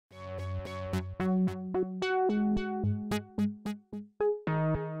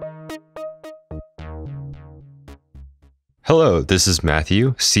Hello, this is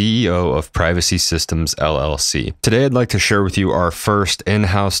Matthew, CEO of Privacy Systems LLC. Today I'd like to share with you our first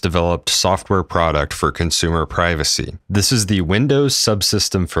in-house developed software product for consumer privacy. This is the Windows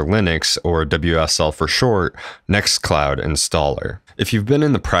Subsystem for Linux, or WSL for short, Nextcloud installer. If you've been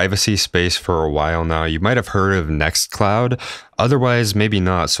in the privacy space for a while now, you might have heard of Nextcloud. Otherwise, maybe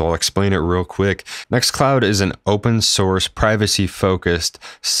not, so I'll explain it real quick. Nextcloud is an open source, privacy-focused,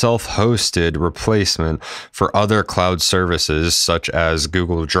 self-hosted replacement for other cloud services such as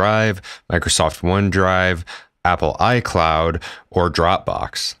Google Drive, Microsoft OneDrive, Apple iCloud, or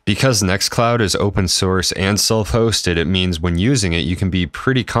Dropbox. Because Nextcloud is open source and self-hosted, it means when using it, you can be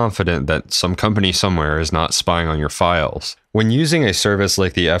pretty confident that some company somewhere is not spying on your files. When using a service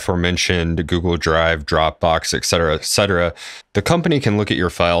like the aforementioned Google Drive, Dropbox, etc., the company can look at your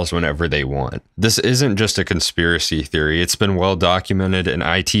files whenever they want. This isn't just a conspiracy theory. It's been well documented, and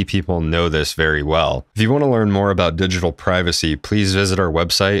IT people know this very well. If you want to learn more about digital privacy, please visit our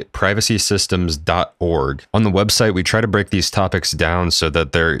website, privacysystems.org. On the website, we try to break these topics down so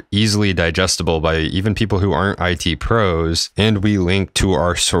that they're easily digestible by even people who aren't IT pros, and we link to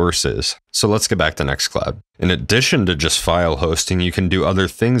our sources. So let's get back to Nextcloud. In addition to just file hosting, you can do other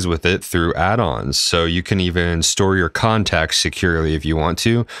things with it through add-ons. So you can even store your contacts securely if you want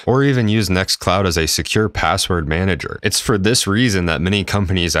to, or even use Nextcloud as a secure password manager. It's for this reason that many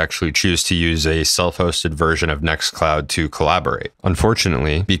companies actually choose to use a self-hosted version of Nextcloud to collaborate.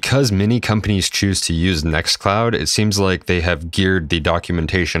 Unfortunately, because many companies choose to use Nextcloud, it seems like they have geared the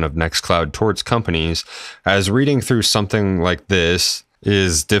documentation of Nextcloud towards companies, as reading through something like this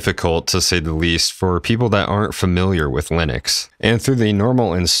is difficult, to say the least, for people that aren't familiar with Linux. And through the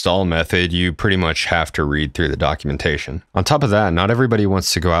normal install method, you pretty much have to read through the documentation. On top of that, not everybody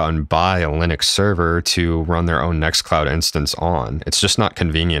wants to go out and buy a Linux server to run their own Nextcloud instance on. It's just not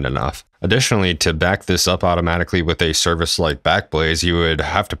convenient enough. Additionally, to back this up automatically with a service like Backblaze, you would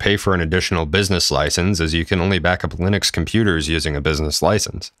have to pay for an additional business license, as you can only back up Linux computers using a business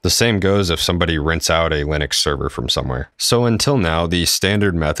license. The same goes if somebody rents out a Linux server from somewhere. So until now, the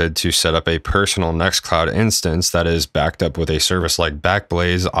standard method to set up a personal Nextcloud instance that is backed up with a service like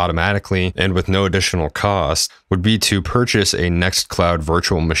Backblaze automatically and with no additional cost would be to purchase a Nextcloud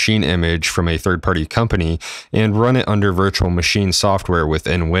virtual machine image from a third-party company and run it under virtual machine software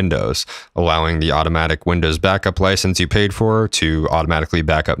within Windows, allowing the automatic Windows backup license you paid for to automatically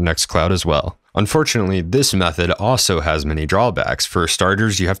back up Nextcloud as well. Unfortunately, this method also has many drawbacks. For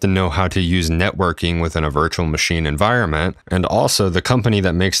starters, you have to know how to use networking within a virtual machine environment, and also the company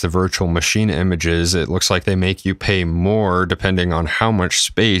that makes the virtual machine images, it looks like they make you pay more depending on how much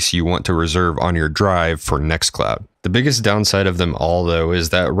space you want to reserve on your drive for Nextcloud. The biggest downside of them all, though,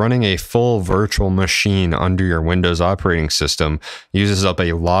 is that running a full virtual machine under your Windows operating system uses up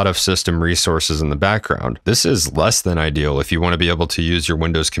a lot of system resources in the background. This is less than ideal if you want to be able to use your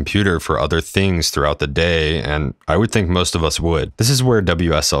Windows computer for other things throughout the day, and I would think most of us would. This is where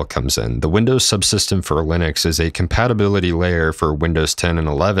WSL comes in. The Windows Subsystem for Linux is a compatibility layer for Windows 10 and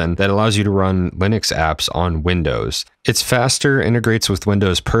 11 that allows you to run Linux apps on Windows. It's faster, integrates with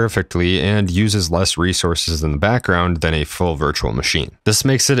Windows perfectly, and uses less resources in the background than a full virtual machine. This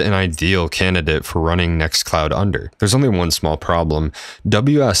makes it an ideal candidate for running Nextcloud under. There's only one small problem.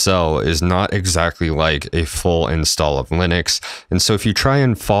 WSL is not exactly like a full install of Linux, and so if you try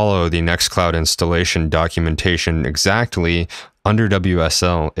and follow the Nextcloud installation documentation exactly under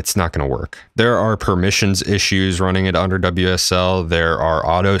WSL, it's not going to work. There are permissions issues running it under WSL, there are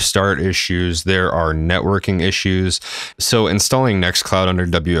auto start issues, there are networking issues, so installing Nextcloud under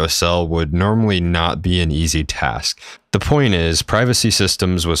WSL would normally not be an easy task. The point is, Privacy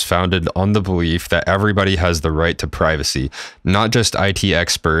Systems was founded on the belief that everybody has the right to privacy, not just IT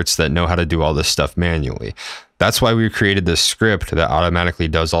experts that know how to do all this stuff manually. That's why we created this script that automatically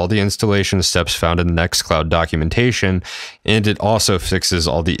does all the installation steps found in the Nextcloud documentation, and it also fixes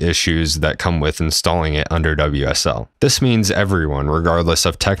all the issues that come with installing it under WSL. This means everyone, regardless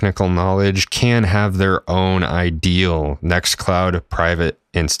of technical knowledge, can have their own ideal Nextcloud private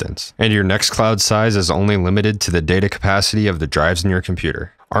instance. And your Nextcloud size is only limited to the data capacity of the drives in your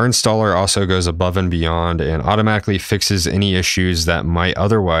computer. Our installer also goes above and beyond and automatically fixes any issues that might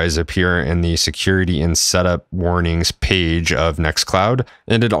otherwise appear in the security and setup warnings page of Nextcloud.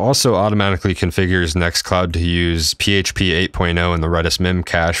 And it also automatically configures Nextcloud to use PHP 8.0 and the Redis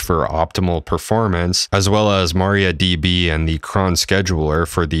Memcache for optimal performance, as well as MariaDB and the cron scheduler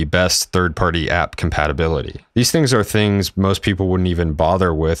for the best third-party app compatibility. These things are things most people wouldn't even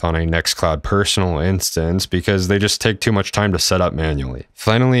bother with on a Nextcloud personal instance because they just take too much time to set up manually.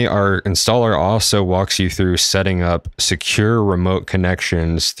 Finally, Finally, our installer also walks you through setting up secure remote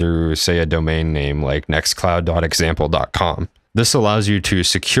connections through, say, a domain name like nextcloud.example.com. This allows you to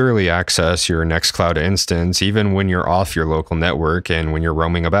securely access your Nextcloud instance even when you're off your local network and when you're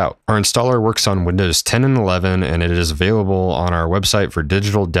roaming about. Our installer works on Windows 10 and 11, and it is available on our website for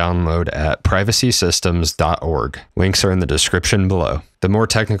digital download at privacysystems.org. Links are in the description below. The more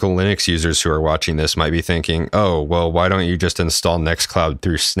technical Linux users who are watching this might be thinking, oh, well, why don't you just install Nextcloud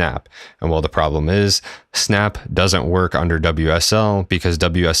through Snap? And well, the problem is Snap doesn't work under WSL because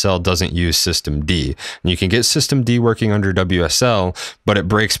WSL doesn't use systemd. And you can get systemd working under WSL, but it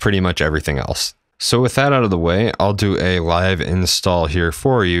breaks pretty much everything else. So with that out of the way, I'll do a live install here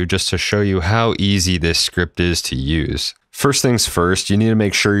for you just to show you how easy this script is to use. First things first, you need to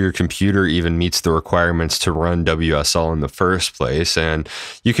make sure your computer even meets the requirements to run WSL in the first place, and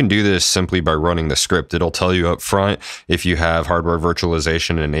you can do this simply by running the script. It'll tell you up front if you have hardware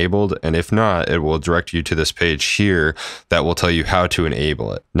virtualization enabled, and if not, it will direct you to this page here that will tell you how to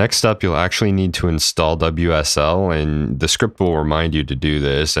enable it. Next up, you'll actually need to install WSL, and the script will remind you to do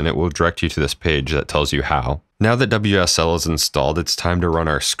this, and it will direct you to this page that tells you how. Now that WSL is installed, it's time to run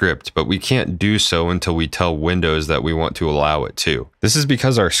our script, but we can't do so until we tell Windows that we want to allow it to. This is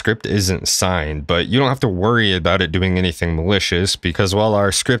because our script isn't signed, but you don't have to worry about it doing anything malicious because while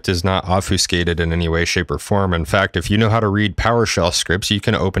our script is not obfuscated in any way, shape, or form, in fact, if you know how to read PowerShell scripts, you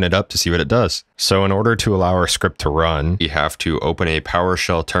can open it up to see what it does. So in order to allow our script to run, we have to open a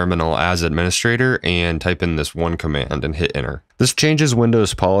PowerShell terminal as administrator and type in this one command and hit enter. This changes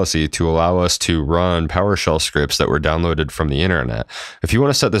Windows policy to allow us to run PowerShell scripts that were downloaded from the internet. If you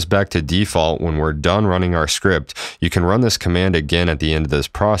want to set this back to default when we're done running our script, you can run this command again at the end of this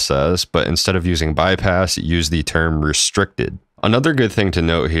process, but instead of using bypass, use the term restricted. Another good thing to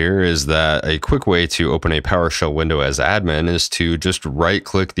note here is that a quick way to open a PowerShell window as admin is to just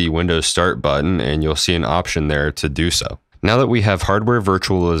right-click the Windows Start button and you'll see an option there to do so. Now that we have hardware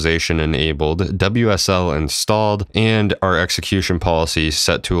virtualization enabled, WSL installed, and our execution policy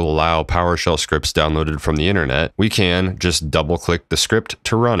set to allow PowerShell scripts downloaded from the internet, we can just double-click the script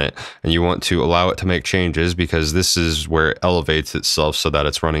to run it. And you want to allow it to make changes because this is where it elevates itself so that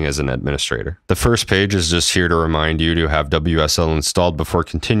it's running as an administrator. The first page is just here to remind you to have WSL installed before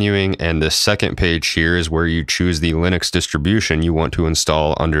continuing, and the second page here is where you choose the Linux distribution you want to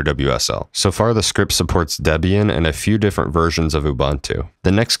install under WSL. So far, the script supports Debian and a few different versions of Ubuntu.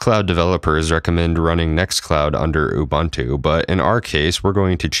 The Nextcloud developers recommend running Nextcloud under Ubuntu, but in our case, we're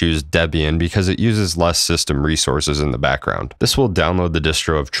going to choose Debian because it uses less system resources in the background. This will download the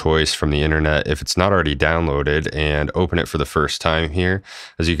distro of choice from the internet if it's not already downloaded and open it for the first time here.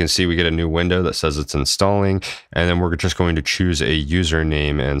 As you can see, we get a new window that says it's installing, and then we're just going to choose a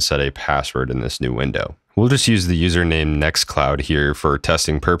username and set a password in this new window. We'll just use the username Nextcloud here for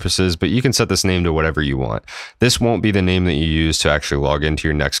testing purposes, but you can set this name to whatever you want. This won't be the name that you use to actually log into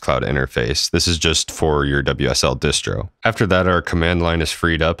your Nextcloud interface. This is just for your WSL distro. After that, our command line is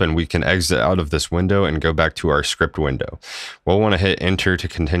freed up and we can exit out of this window and go back to our script window. We'll want to hit enter to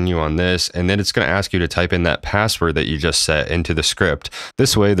continue on this, and then it's going to ask you to type in that password that you just set into the script.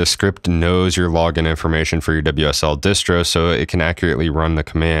 This way, the script knows your login information for your WSL distro so it can accurately run the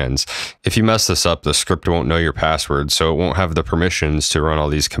commands. If you mess this up, the script won't know your password, so it won't have the permissions to run all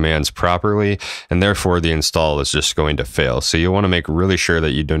these commands properly, and therefore the install is just going to fail. So you'll want to make really sure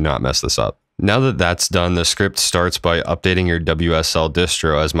that you do not mess this up. Now that that's done, the script starts by updating your WSL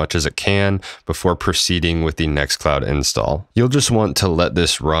distro as much as it can before proceeding with the Nextcloud install. You'll just want to let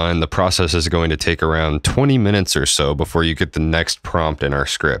this run. The process is going to take around 20 minutes or so before you get the next prompt in our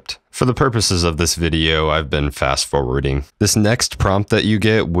script. For the purposes of this video, I've been fast forwarding. This next prompt that you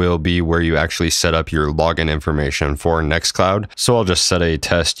get will be where you actually set up your login information for Nextcloud. So I'll just set a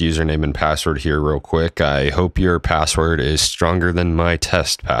test username and password here real quick. I hope your password is stronger than my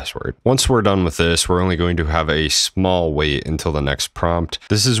test password. Once we're done with this, we're only going to have a small wait until the next prompt.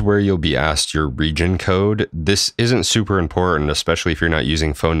 This is where you'll be asked your region code. This isn't super important, especially if you're not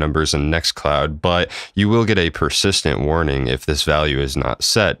using phone numbers in Nextcloud, but you will get a persistent warning if this value is not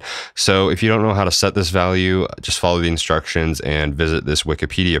set. So if you don't know how to set this value, just follow the instructions and visit this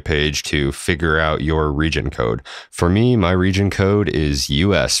Wikipedia page to figure out your region code. For me, my region code is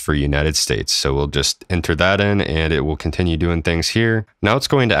US for United States. So we'll just enter that in and it will continue doing things here. Now it's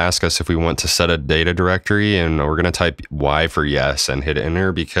going to ask us if we want to set a data directory, and we're going to type Y for yes and hit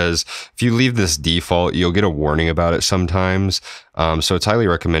enter, because if you leave this default, you'll get a warning about it sometimes. So it's highly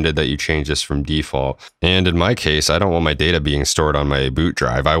recommended that you change this from default. And in my case, I don't want my data being stored on my boot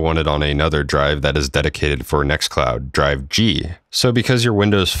drive. I want it on another drive that is dedicated for Nextcloud, drive G. So because your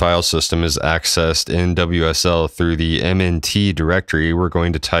Windows file system is accessed in WSL through the mnt directory, we're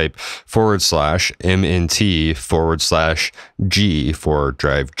going to type /mnt/G for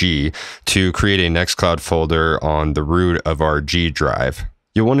drive G to create a Nextcloud folder on the root of our G drive.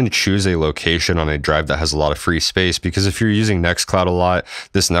 You'll want to choose a location on a drive that has a lot of free space, because if you're using Nextcloud a lot,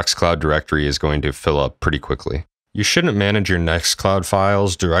 this Nextcloud directory is going to fill up pretty quickly. You shouldn't manage your Nextcloud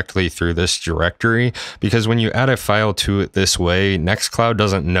files directly through this directory, because when you add a file to it this way, Nextcloud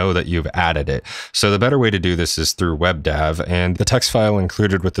doesn't know that you've added it. So the better way to do this is through WebDAV, and the text file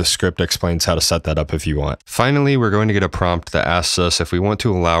included with the script explains how to set that up if you want. Finally, we're going to get a prompt that asks us if we want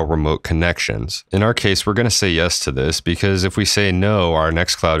to allow remote connections. In our case, we're going to say yes to this, because if we say no, our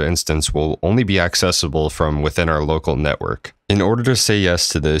Nextcloud instance will only be accessible from within our local network. In order to say yes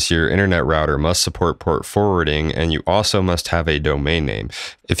to this, your internet router must support port forwarding, and you also must have a domain name.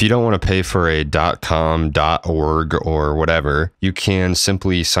 If you don't want to pay for a .com, .org, or whatever, you can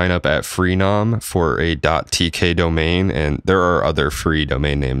simply sign up at Freenom for a .tk domain, and there are other free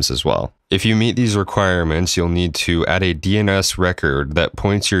domain names as well. If you meet these requirements, you'll need to add a DNS record that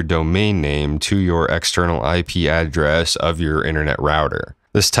points your domain name to your external IP address of your internet router.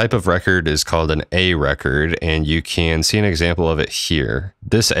 This type of record is called an A record, and you can see an example of it here.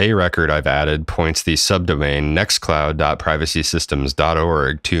 This A record I've added points the subdomain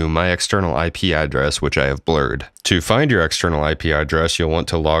nextcloud.privacysystems.org to my external IP address, which I have blurred. To find your external IP address, you'll want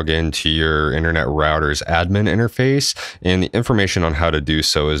to log into your internet router's admin interface, and the information on how to do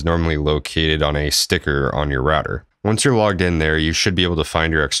so is normally located on a sticker on your router. Once you're logged in there, you should be able to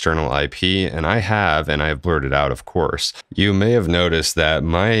find your external IP, and I have blurred it out, of course. You may have noticed that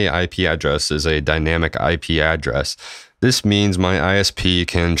my IP address is a dynamic IP address. This means my ISP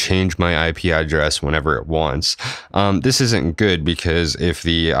can change my IP address whenever it wants. This isn't good, because if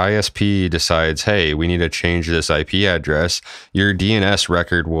the ISP decides, hey, we need to change this IP address, your DNS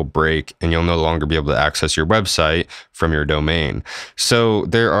record will break and you'll no longer be able to access your website from your domain. So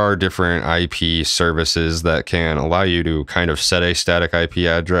there are different IP services that can allow you to kind of set a static IP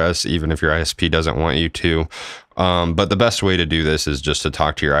address, even if your ISP doesn't want you to. But the best way to do this is just to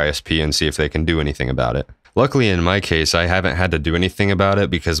talk to your ISP and see if they can do anything about it. Luckily, in my case, I haven't had to do anything about it,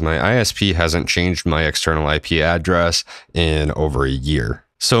 because my ISP hasn't changed my external IP address in over a year.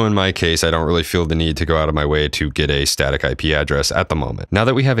 So in my case, I don't really feel the need to go out of my way to get a static IP address at the moment. Now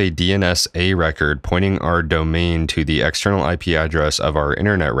that we have a DNS A record pointing our domain to the external IP address of our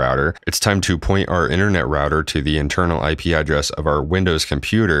internet router, it's time to point our internet router to the internal IP address of our Windows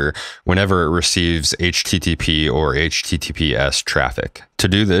computer whenever it receives HTTP or HTTPS traffic. To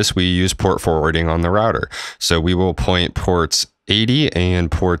do this, we use port forwarding on the router. So we will point ports 80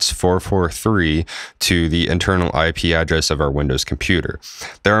 and ports 443 to the internal IP address of our Windows computer.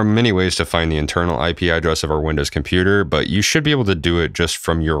 There are many ways to find the internal IP address of our Windows computer, but you should be able to do it just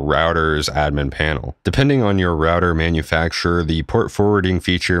from your router's admin panel. Depending on your router manufacturer, the port forwarding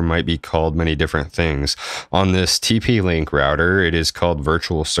feature might be called many different things. On this TP-Link router, it is called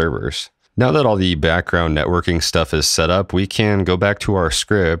virtual servers. Now that all the background networking stuff is set up, we can go back to our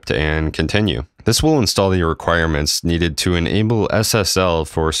script and continue. This will install the requirements needed to enable SSL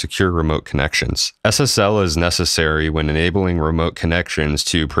for secure remote connections. SSL is necessary when enabling remote connections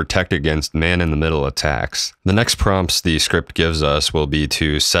to protect against man-in-the-middle attacks. The next prompts the script gives us will be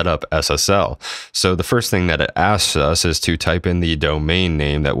to set up SSL. So the first thing that it asks us is to type in the domain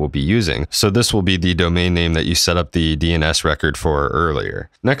name that we'll be using. So this will be the domain name that you set up the DNS record for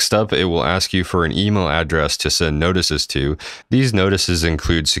earlier. Next up, it will ask you for an email address to send notices to. These notices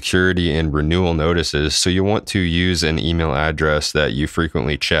include security and renewal notices, so you want to use an email address that you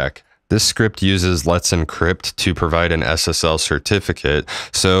frequently check. This script uses Let's Encrypt to provide an SSL certificate,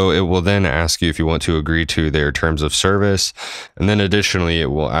 so it will then ask you if you want to agree to their terms of service, and then additionally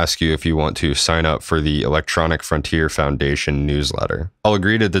it will ask you if you want to sign up for the Electronic Frontier Foundation newsletter. I'll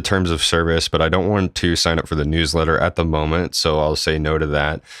agree to the terms of service, but I don't want to sign up for the newsletter at the moment, so I'll say no to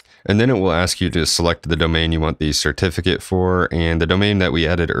that. And then it will ask you to select the domain you want the certificate for, and the domain that we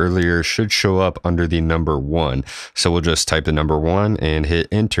added earlier should show up under the number 1. So we'll just type the number 1 and hit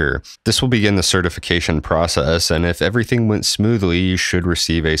enter. This will begin the certification process, and if everything went smoothly, you should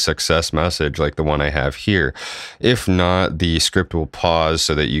receive a success message like the one I have here. If not, the script will pause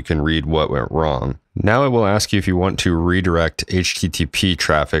so that you can read what went wrong. Now it will ask you if you want to redirect HTTP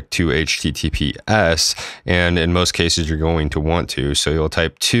traffic to HTTPS, and in most cases you're going to want to, so you'll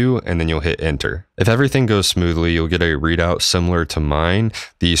type 2 and then you'll hit enter. If everything goes smoothly, you'll get a readout similar to mine.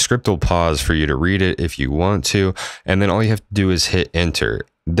 The script will pause for you to read it if you want to, and then all you have to do is hit enter.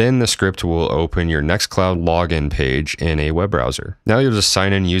 Then the script will open your Nextcloud login page in a web browser. Now you'll just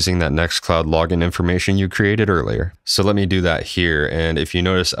sign in using that Nextcloud login information you created earlier. So let me do that here. And if you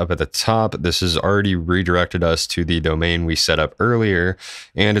notice up at the top, this has already redirected us to the domain we set up earlier,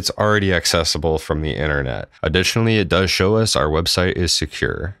 and it's already accessible from the internet. Additionally, it does show us our website is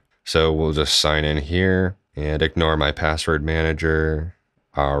secure. So we'll just sign in here and ignore my password manager.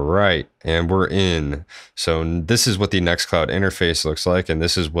 All right, and we're in. So this is what the Nextcloud interface looks like, and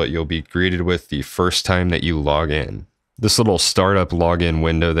this is what you'll be greeted with the first time that you log in. This little startup login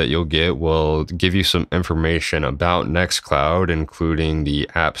window that you'll get will give you some information about Nextcloud, including the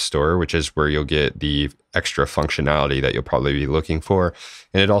App Store, which is where you'll get the extra functionality that you'll probably be looking for.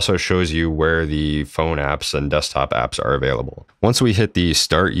 And it also shows you where the phone apps and desktop apps are available. Once we hit the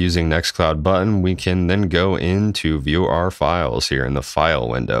Start Using Nextcloud button, we can then go in to view our files here in the File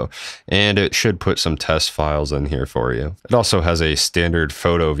window. And it should put some test files in here for you. It also has a standard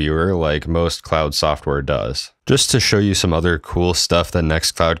photo viewer like most cloud software does. Just to show you some other cool stuff that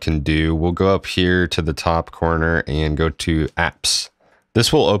Nextcloud can do, we'll go up here to the top corner and go to Apps.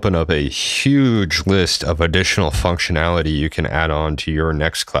 This will open up a huge list of additional functionality you can add on to your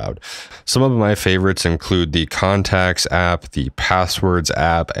Nextcloud. Some of my favorites include the Contacts app, the Passwords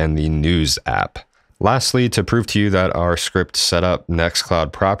app, and the News app. Lastly, to prove to you that our script set up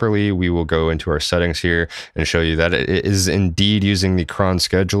Nextcloud properly, we will go into our settings here and show you that it is indeed using the cron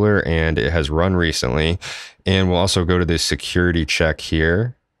scheduler and it has run recently. And we'll also go to the security check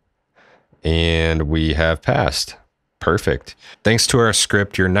here, and we have passed. Perfect. Thanks to our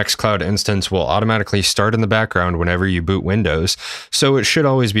script, your Nextcloud instance will automatically start in the background whenever you boot Windows, so it should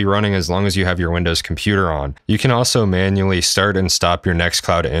always be running as long as you have your Windows computer on. You can also manually start and stop your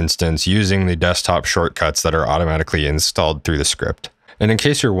Nextcloud instance using the desktop shortcuts that are automatically installed through the script. And in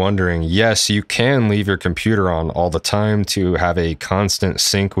case you're wondering, yes, you can leave your computer on all the time to have a constant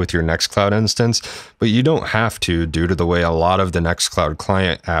sync with your Nextcloud instance, but you don't have to due to the way a lot of the Nextcloud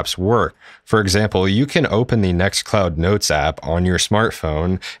client apps work. For example, you can open the Nextcloud Notes app on your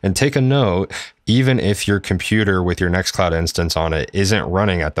smartphone and take a note even if your computer with your Nextcloud instance on it isn't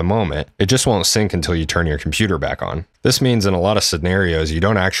running at the moment. It just won't sync until you turn your computer back on. This means in a lot of scenarios, you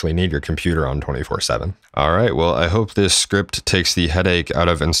don't actually need your computer on 24/7. All right, well, I hope this script takes the headache out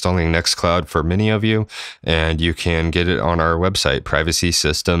of installing Nextcloud for many of you, and you can get it on our website,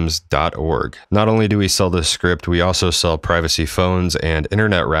 privacysystems.org. Not only do we sell this script, we also sell privacy phones and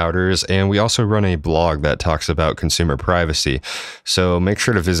internet routers, and we also run a blog that talks about consumer privacy. So make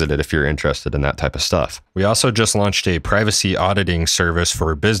sure to visit it if you're interested in that type of stuff. We also just launched a privacy auditing service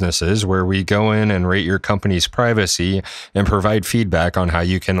for businesses where we go in and rate your company's privacy and provide feedback on how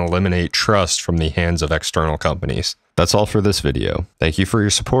you can eliminate trust from the hands of external companies. That's all for this video. Thank you for your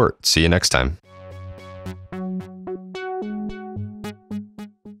support. See you next time.